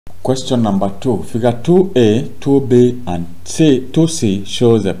Question number 2. Figure 2A, 2B, and 2C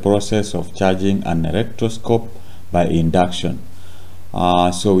shows the process of charging an electroscope by induction.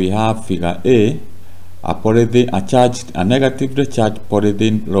 So we have figure A. A negatively charged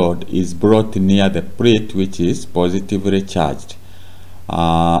polythene rod is brought near the plate which is positively charged,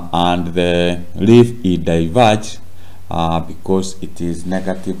 and the leaf is diverged because it is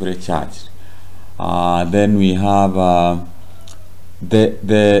negatively charged. Then we have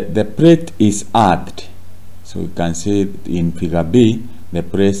the plate is earthed. So you can see in figure B, the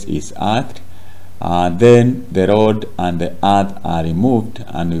plate is earthed. Then the rod and the earth are removed,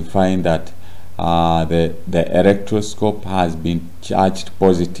 and we find that the electroscope has been charged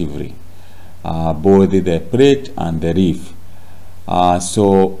positively, both the plate and the leaf.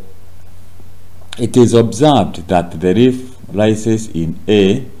 So it is observed that the leaf rises in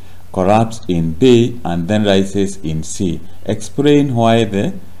A, collapses in B, and then rises in C. Explain why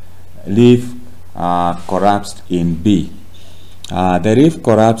the leaf collapsed in B. The leaf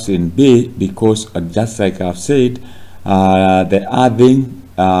collapsed in B because, just like I've said, the earthing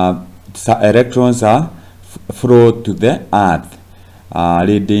electrons are flow to the earth,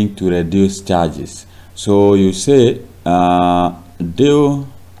 leading to reduced charges. So you say due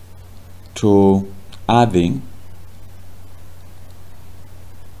to earthing,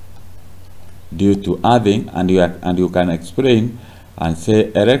 and you can explain and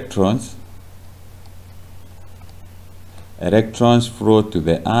say electrons flow to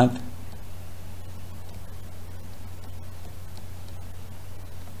the earth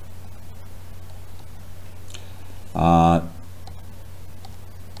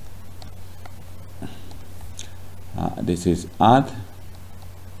this is earth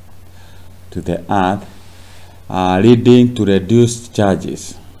to the earth, leading to reduced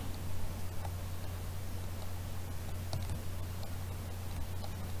charges.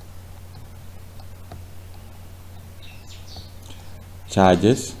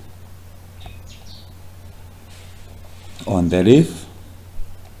 Charges on the leaf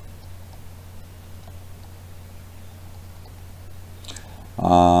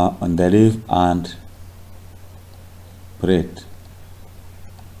and plate.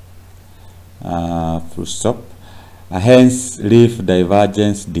 Full stop. Hence leaf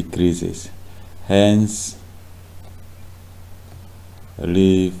divergence decreases. Hence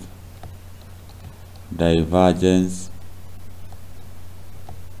leaf divergence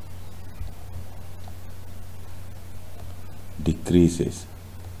decreases.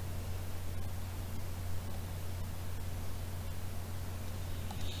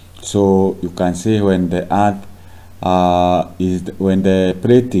 So you can see when the earth when the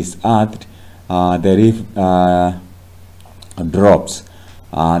plate is earthed, the leaf drops.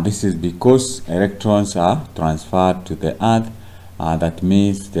 This is because electrons are transferred to the earth. That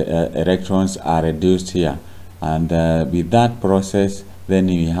means the electrons are reduced here, and with that process, then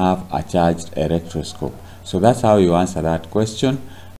we have a charged electroscope. So that's how you answer that question.